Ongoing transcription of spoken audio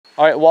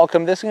All right,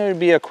 welcome. This is going to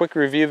be a quick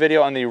review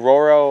video on the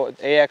Roro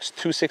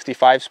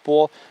AX265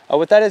 spool.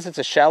 What that is, it's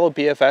a shallow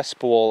BFS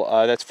spool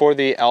that's for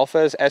the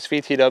Alphas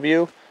SV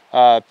TW.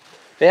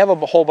 They have a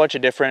whole bunch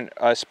of different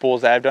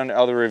spools that I've done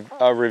other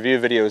review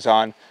videos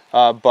on,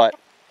 but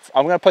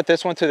I'm going to put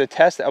this one to the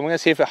test. I'm going to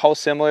see how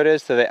similar it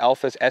is to the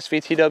Alphas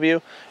SV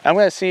TW. I'm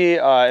going to see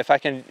if I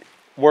can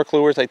work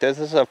lures like this.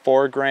 This is a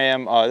 4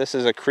 gram, this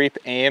is a Creep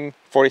AIM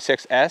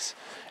 46S.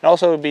 And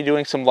also we'll be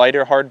doing some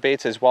lighter hard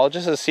baits as well,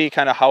 just to see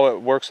kind of how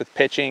it works with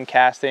pitching,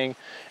 casting,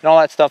 and all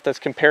that stuff that's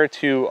compared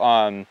to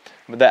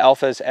the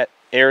Alphas at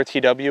Air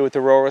TW with the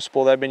Roro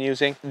spool that I've been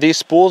using. These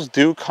spools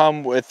do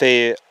come with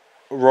a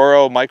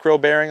Roro micro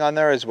bearing on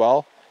there as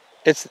well.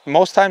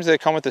 Most times they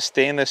come with the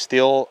stainless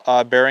steel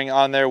bearing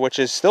on there, which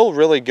is still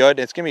really good.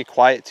 It's gonna be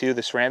quiet too.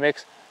 The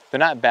ceramics, they're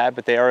not bad,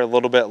 but they are a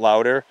little bit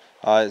louder,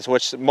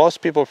 which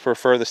most people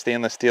prefer the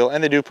stainless steel,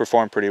 and they do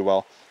perform pretty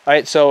well. All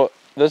right, so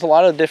there's a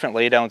lot of different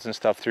laydowns and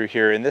stuff through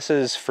here, and this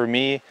is, for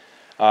me,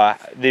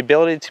 the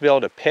ability to be able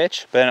to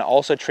pitch, but then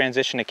also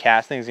transition to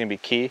casting is gonna be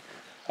key.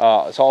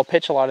 So I'll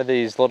pitch a lot of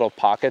these little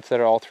pockets that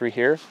are all through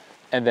here,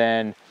 and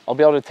then I'll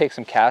be able to take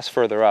some casts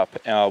further up.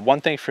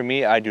 One thing for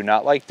me I do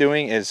not like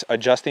doing is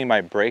adjusting my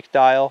brake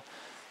dial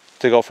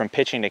to go from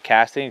pitching to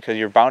casting, because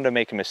you're bound to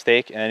make a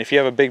mistake. And if you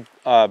have a big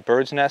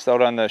bird's nest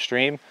out on the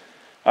stream,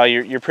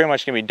 you're pretty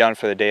much gonna be done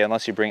for the day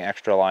unless you bring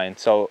extra line.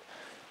 So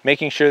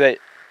making sure that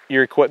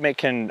your equipment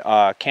can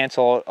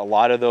cancel out a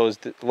lot of those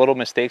little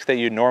mistakes that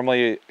you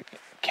normally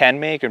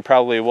can make and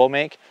probably will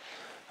make,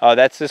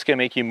 that's just gonna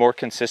make you more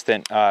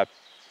consistent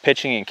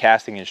pitching and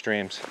casting in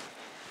streams.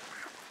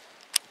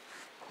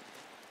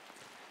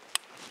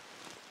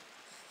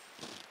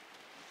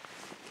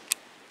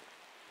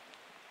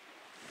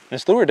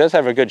 This lure does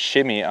have a good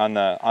shimmy on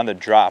the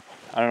drop.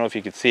 I don't know if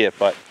you could see it,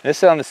 but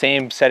this is on the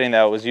same setting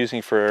that I was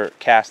using for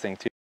casting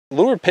too. The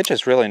lure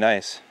pitches really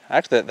nice.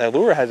 Actually, that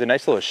lure has a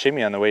nice little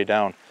shimmy on the way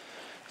down.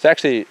 It's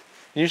actually,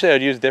 usually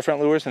I'd use different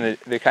lures and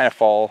they kind of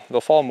fall,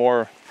 they'll fall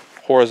more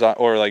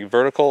horizontal or like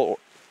vertical,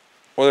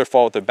 or they'll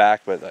fall with the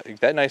back, but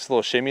that nice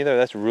little shimmy there,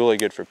 that's really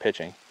good for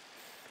pitching.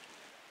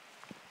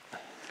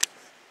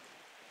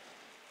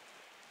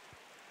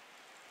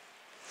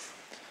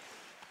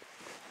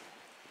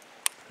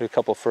 Do a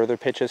couple further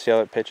pitches, see how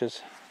it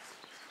pitches.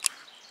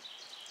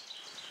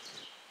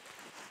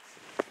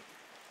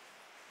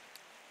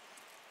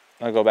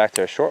 I'll go back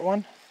to a short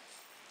one.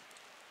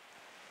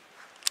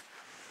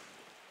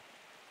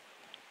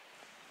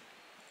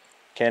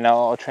 Okay, now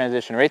I'll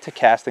transition right to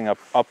casting up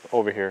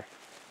over here.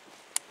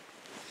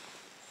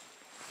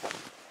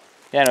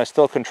 Yeah, no, it's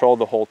still controlled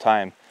the whole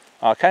time.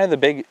 Kind of the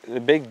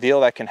big deal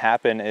that can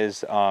happen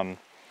is you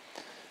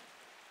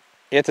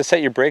have to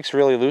set your brakes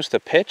really loose to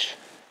pitch,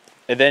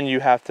 and then you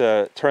have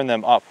to turn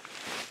them up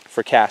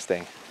for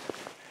casting.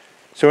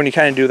 So when you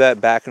kind of do that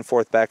back and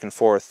forth,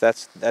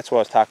 that's what I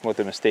was talking about,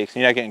 the mistakes.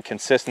 You're not getting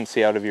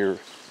consistency out of your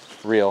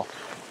reel.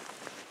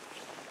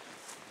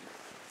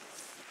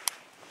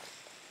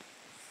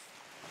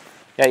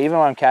 Yeah, even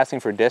when I'm casting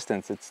for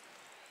distance,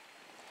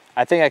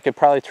 I think I could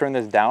probably turn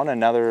this down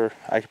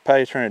I could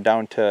probably turn it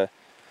down to,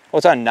 well,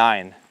 it's on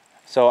 9.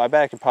 So I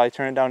bet I could probably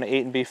turn it down to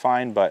 8 and be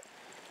fine, but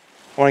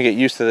I want to get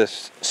used to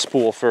this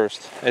spool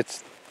first.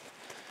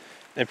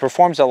 It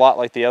performs a lot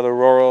like the other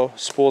Roro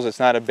spools. It's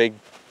not a big,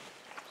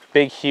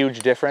 huge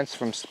difference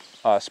from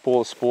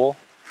spool to spool,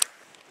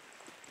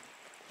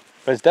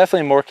 but it's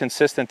definitely more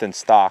consistent than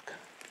stock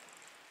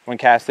when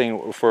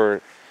casting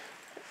for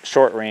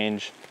short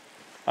range.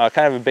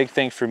 Kind of a big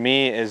thing for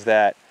me is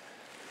that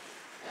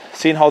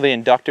seeing how the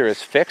inductor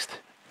is fixed,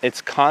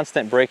 it's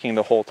constant braking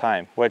the whole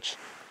time, which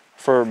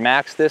for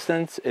max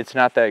distance, it's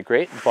not that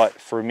great, but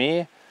for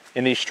me,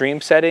 in these stream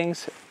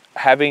settings,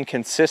 having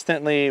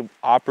consistently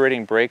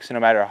operating brakes, no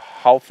matter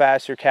how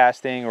fast you're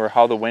casting or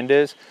how the wind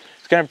is,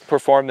 it's going to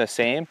perform the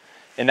same.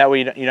 And that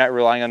way you're not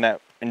relying on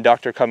that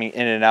inductor coming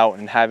in and out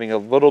and having a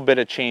little bit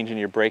of change in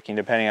your braking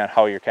depending on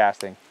how you're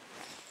casting.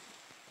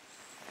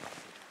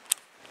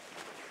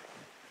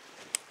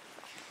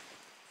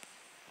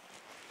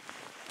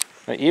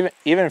 But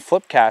even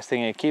flip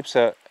casting, it keeps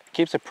a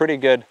pretty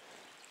good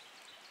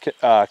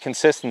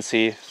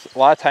consistency. A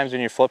lot of times when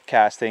you're flip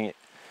casting,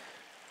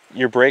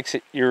 your brakes,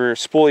 your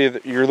spool,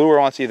 your lure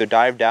wants to either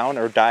dive down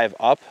or dive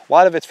up. A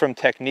lot of it's from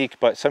technique,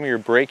 but some of your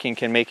braking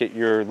can make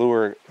your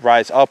lure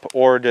rise up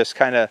or just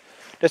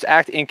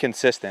act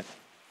inconsistent.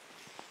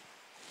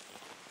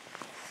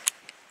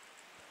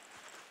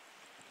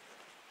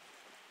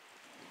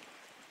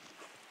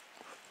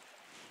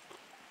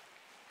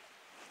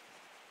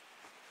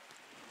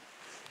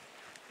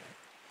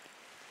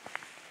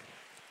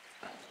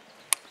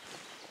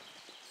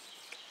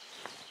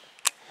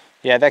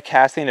 Yeah, that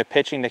casting to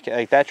pitching,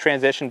 like that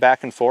transition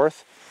back and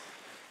forth,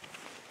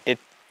 it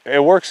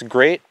works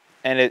great.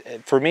 And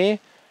for me,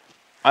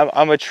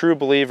 I'm a true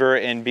believer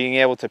in being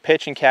able to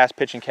pitch and cast,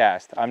 pitch and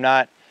cast. I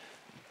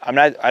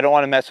don't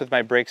want to mess with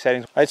my brake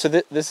settings. All right, so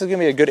this is gonna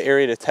be a good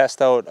area to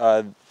test out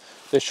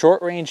the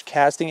short range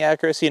casting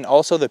accuracy and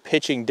also the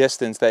pitching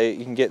distance that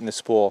you can get in the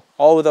spool,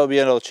 all without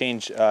being able to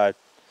change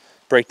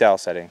brake dial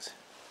settings.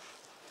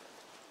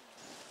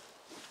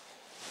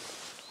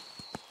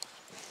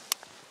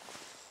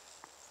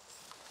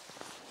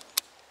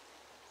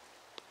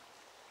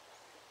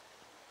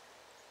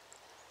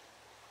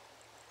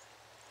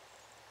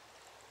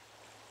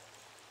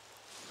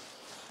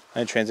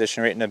 And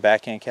transition right into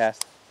backhand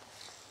cast.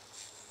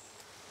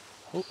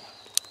 Ooh,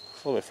 a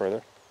little bit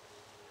further.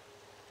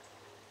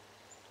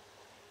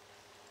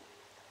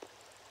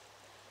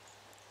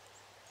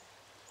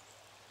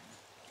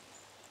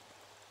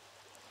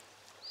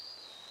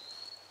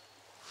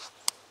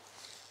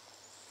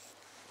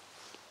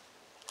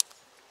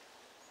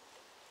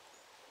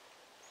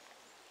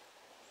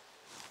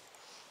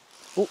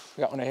 Ooh,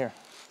 got one right here.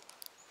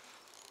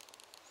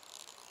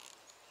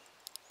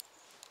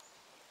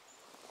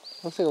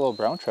 Looks like a little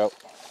brown trout.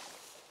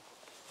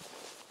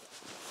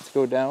 Let's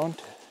go down.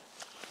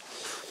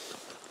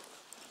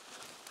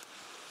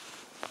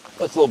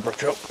 That's a little brook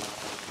trout.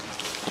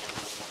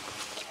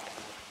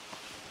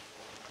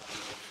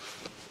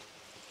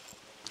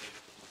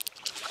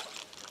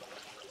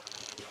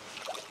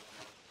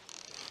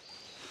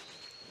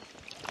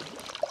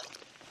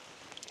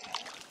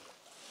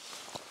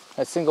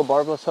 That single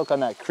barbless hook on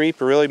that creep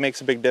really makes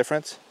a big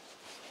difference.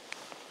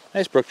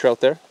 Nice brook trout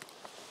there.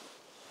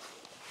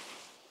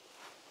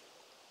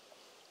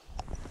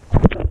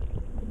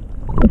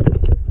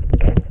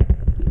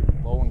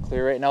 Low and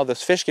clear right now.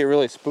 Those fish get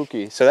really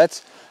spooky, so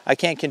that's, I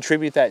can't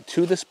contribute that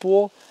to the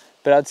spool,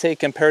 but I'd say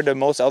compared to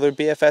most other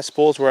BFS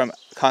spools where I'm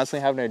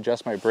constantly having to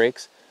adjust my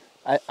brakes,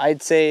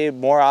 I'd say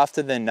more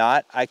often than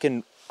not I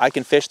can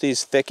fish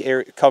these thick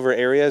cover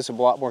areas a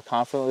lot more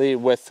confidently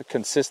with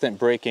consistent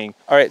braking.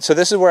 All right, so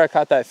this is where I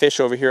caught that fish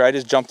over here. I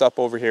just jumped up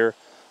over here.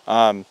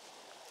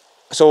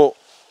 So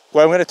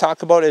what I'm going to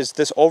talk about is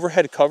this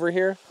overhead cover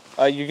here.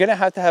 You're going to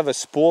have a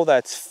spool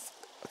that's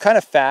kind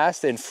of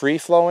fast and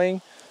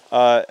free-flowing.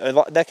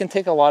 That can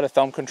take a lot of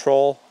thumb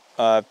control,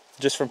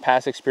 just from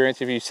past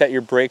experience. If you set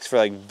your brakes for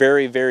like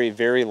very, very,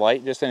 very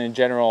light, just in a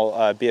general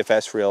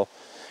BFS reel,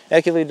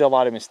 that can lead to a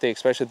lot of mistakes,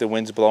 especially if the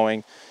wind's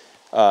blowing.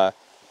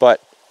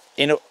 But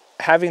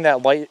having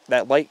that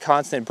light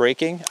constant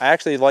braking, I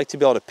actually like to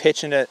be able to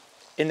pitch in the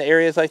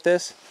areas like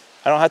this.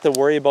 I don't have to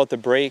worry about the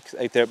brakes,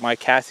 like my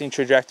casting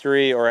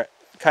trajectory or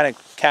kind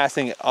of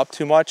casting it up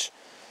too much.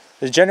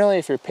 Because generally,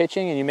 if you're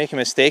pitching and you make a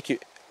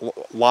mistake, a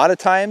lot of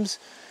times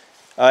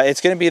it's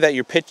going to be that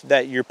your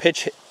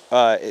pitch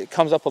it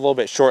comes up a little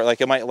bit short.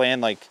 Like it might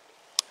land like,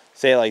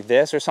 say like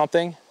this or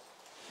something,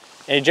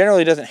 and it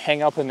generally doesn't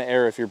hang up in the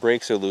air if your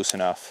brakes are loose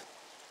enough.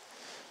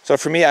 So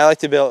for me, I like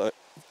to be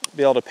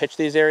able to pitch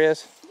these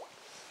areas.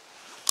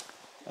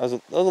 That was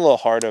a little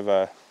hard of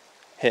a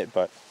hit,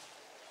 but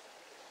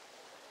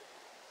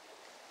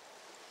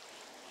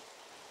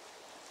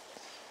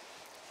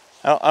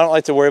I don't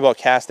like to worry about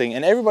casting,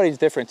 and everybody's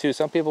different too.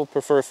 Some people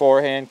prefer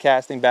forehand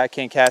casting,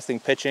 backhand casting,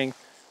 pitching.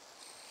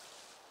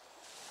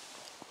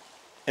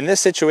 In this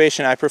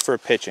situation, I prefer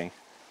pitching.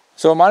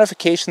 So a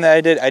modification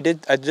that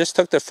I just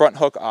took the front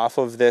hook off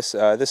of this.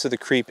 This is the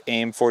Creep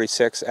AIM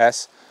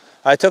 46S.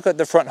 I took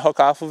the front hook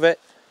off of it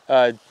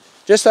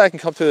just so I can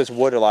come through this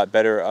wood a lot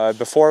better.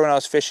 Before, when I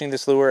was fishing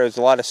this lure, it was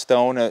a lot of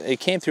stone.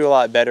 It came through a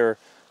lot better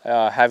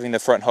having the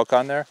front hook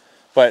on there.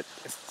 But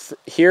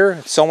here,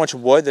 it's so much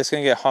wood that's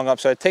going to get hung up.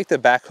 So I take the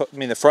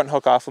the front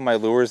hook off of my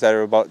lures that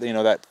are about,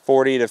 that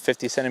 40 to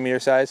 50 centimeter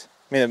size,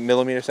 the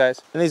millimeter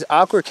size. And these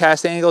awkward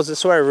cast angles, this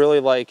is what I really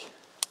like.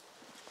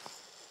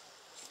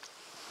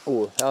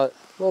 Ooh, a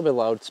little bit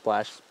loud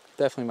splash.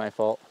 Definitely my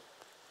fault.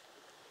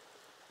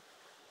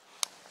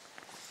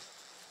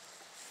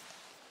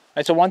 All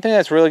right, so one thing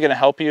that's really going to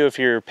help you if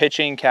you're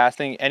pitching,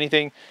 casting,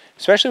 anything,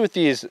 especially with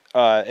these,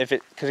 because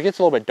it gets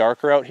a little bit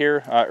darker out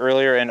here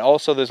earlier, and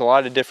also there's a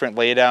lot of different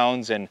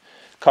laydowns and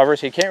covers,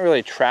 so you can't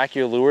really track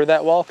your lure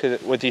that well.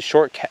 Because with these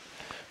short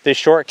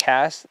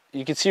casts,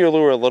 you can see your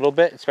lure a little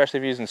bit, especially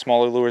if you're using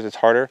smaller lures. It's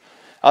harder.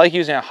 I like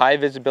using a high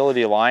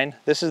visibility line.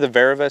 This is the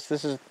BFS.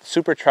 This is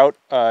Super Trout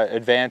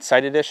Advanced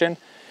Sight Edition.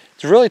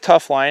 It's a really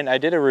tough line. I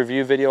did a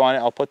review video on it.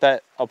 I'll put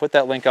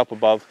that link up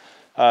above.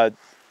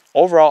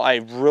 Overall, I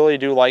really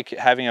do like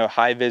having a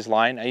high vis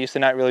line. I used to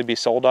not really be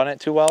sold on it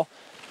too well,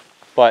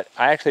 but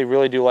I actually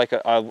really do like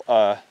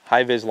a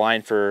high vis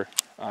line for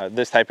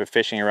this type of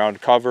fishing around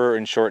cover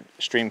and short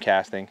stream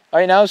casting. All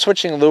right, now I'm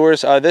switching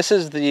lures. This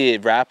is the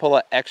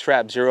Rapala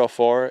X-Rap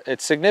 04.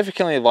 It's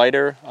significantly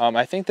lighter.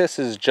 I think this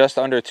is just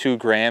under 2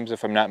 grams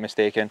if I'm not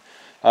mistaken.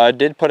 I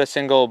did put a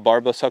single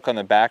barbless hook on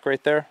the back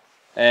right there,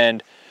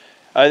 and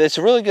it's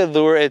a really good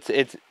lure.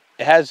 It's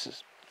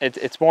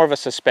more of a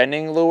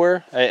suspending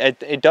lure.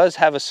 It does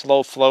have a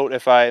slow float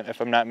if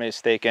I'm not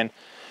mistaken.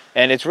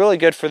 And it's really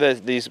good for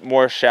these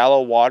more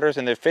shallow waters,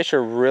 and the fish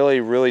are really,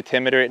 really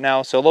timid right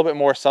now. So a little bit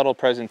more subtle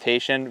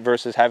presentation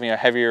versus having a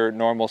heavier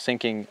normal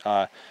sinking,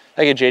 like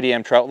a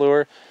JDM trout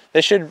lure.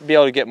 This should be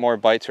able to get more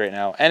bites right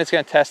now. And it's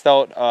gonna test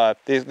out,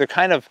 they're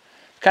kind of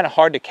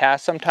hard to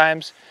cast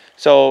sometimes.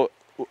 So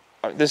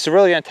this is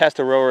really gonna test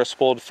the Roro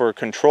spool for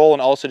control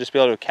and also just be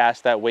able to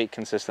cast that weight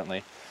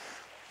consistently.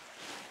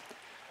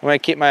 I'm gonna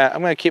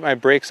keep my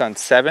brakes on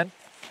 7.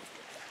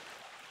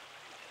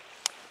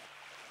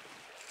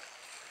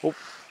 Oop.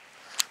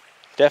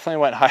 Definitely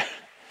went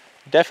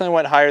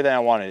higher than I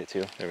wanted it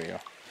to. There we go. I'm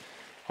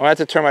gonna have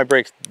to turn my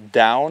brakes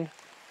down.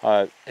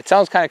 It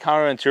sounds kind of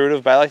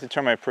counterintuitive, but I like to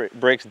turn my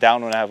brakes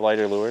down when I have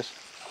lighter lures.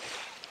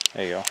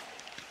 There you go.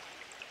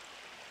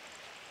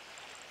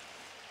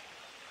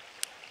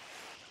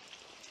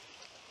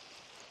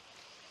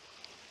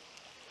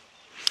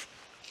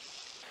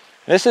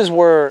 This is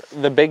where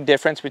the big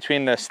difference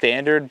between the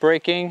standard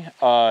braking,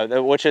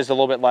 which is a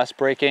little bit less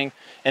braking,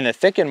 and the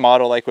thickened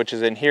model, like which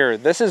is in here.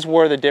 This is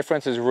where the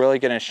difference is really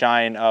going to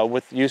shine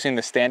with using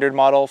the standard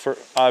model for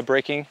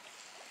braking.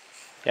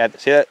 Yeah,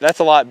 see that's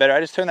a lot better. I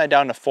just turned that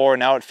down to 4.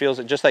 Now it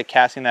feels just like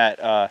casting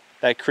that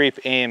that creep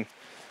aim.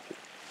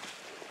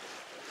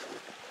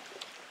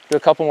 Do a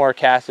couple more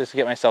casts just to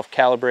get myself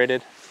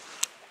calibrated.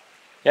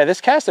 Yeah, this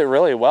casts it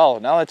really well.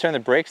 Now that I turn the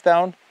brakes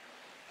down.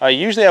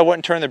 Usually I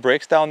wouldn't turn the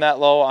brakes down that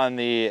low on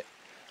the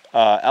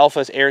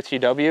Alphas Air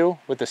TW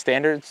with the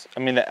standards. I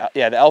mean, the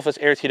Alphas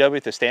Air TW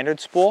with the standard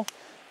spool.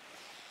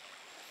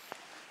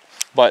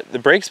 But the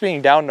brakes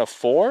being down to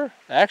 4, it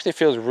actually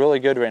feels really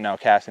good right now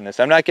casting this.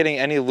 I'm not getting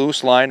any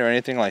loose line or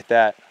anything like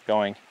that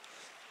going.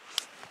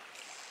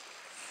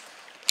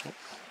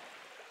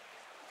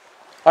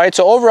 All right,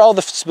 so overall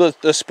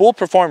the spool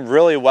performed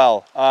really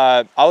well.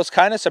 I was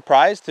kind of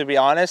surprised, to be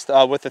honest,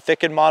 with the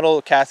thickened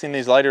model casting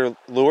these lighter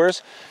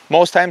lures.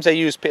 Most times I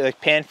use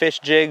like panfish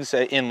jigs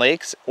in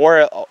lakes,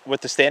 or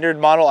with the standard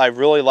model, I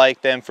really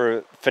like them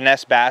for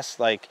finesse bass,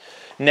 like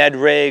Ned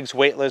rigs,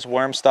 weightless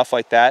worms, stuff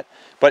like that.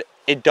 But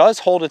it does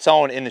hold its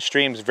own in the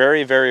streams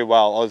very, very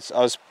well. I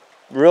was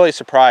really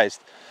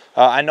surprised.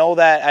 I know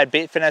that at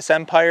Bait Finesse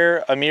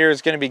Empire, Amir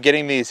is going to be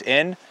getting these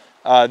in.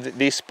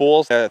 These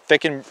spools,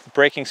 thickened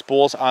braking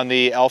spools on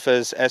the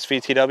Alphas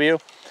SV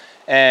TW,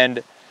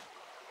 and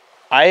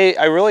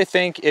I really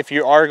think if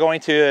you are going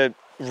to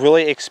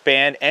really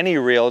expand any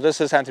reel, this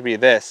doesn't have to be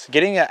this.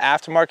 Getting an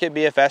aftermarket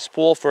BFS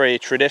spool for a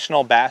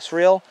traditional bass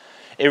reel,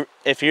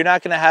 if you're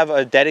not going to have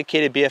a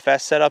dedicated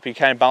BFS setup, you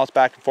kind of bounce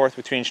back and forth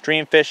between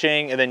stream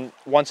fishing, and then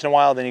once in a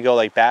while, then you go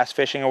like bass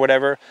fishing or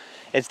whatever.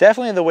 It's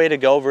definitely the way to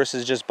go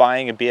versus just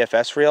buying a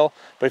BFS reel.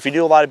 But if you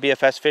do a lot of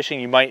BFS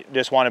fishing, you might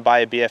just want to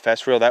buy a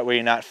BFS reel. That way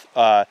you're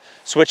not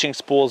switching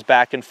spools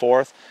back and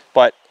forth.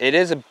 But it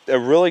is a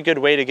really good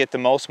way to get the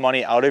most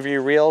money out of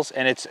your reels,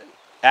 and it's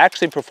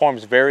actually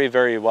performs very,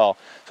 very well.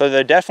 So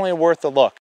they're definitely worth a look.